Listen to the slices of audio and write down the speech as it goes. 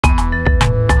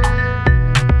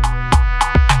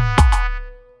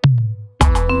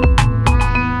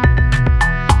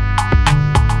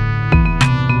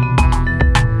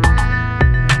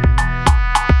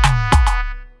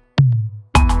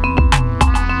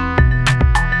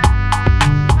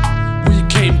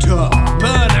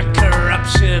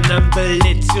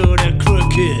little the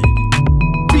crooked,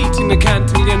 beating the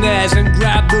cantillionaires and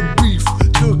grab the beef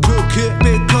to cook it.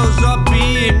 Because our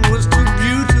being was too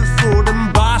beautiful,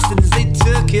 them bastards, they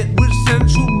took it. With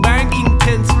central banking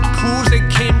tentacles, they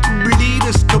came to bleed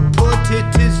us, to put it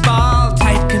as far.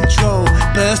 Tight control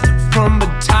burst from a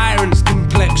tyrant's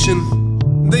complexion.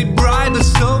 They bribe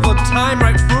us over time,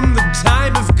 right from the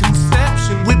time of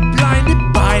conception. We're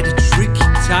blinded by the tricky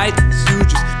titans who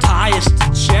just tie us to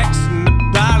checks and the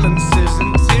balances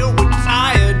until we're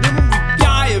tired and we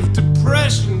die of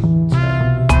depression.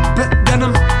 But then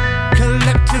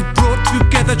collective brought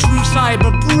together true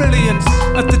cyber brilliance.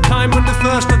 At the time when the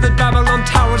first of the Babylon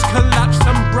towers collapsed,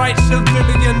 some bright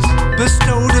civilians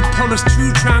bestowed upon us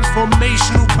true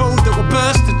transformational code that will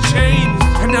burst the chains.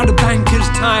 And now the banker's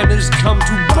time has come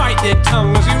to bite their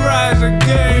tongue as we rise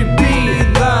again. We be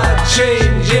the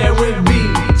change, yeah, we're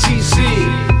B.T.C.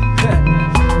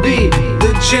 Be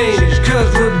the change,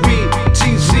 cause we're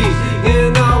B.T.C. You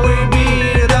know we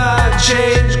be the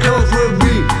change, cause we're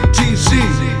B.T.C.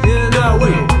 You know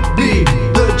we be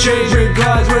the change,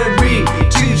 because we're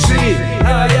B.T.C.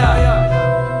 Yeah.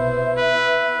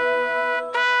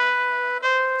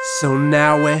 So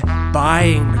now we're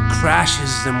buying the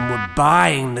crashes and we're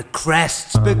buying the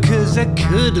crests, because there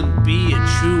couldn't be a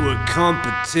truer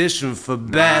competition for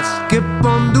best. Get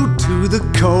bundled to the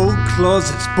cold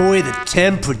closets, boy, the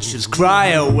temperature's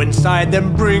cryo inside.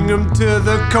 Then bring them to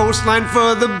the coastline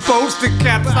for the boats to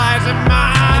capsize and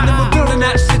mine. And then we're building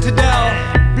that citadel,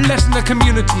 blessing the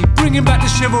community, bringing back the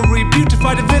chivalry,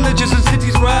 beautify the villages and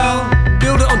cities well.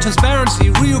 Build it on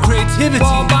transparency, real creativity,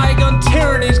 while bygone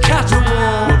tyranny's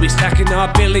caterwauling. We'll be stacking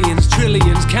our billions,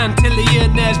 trillions,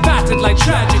 cantillionaires battered like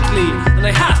tragically, and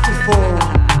they have to fall,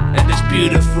 and it's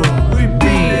beautiful.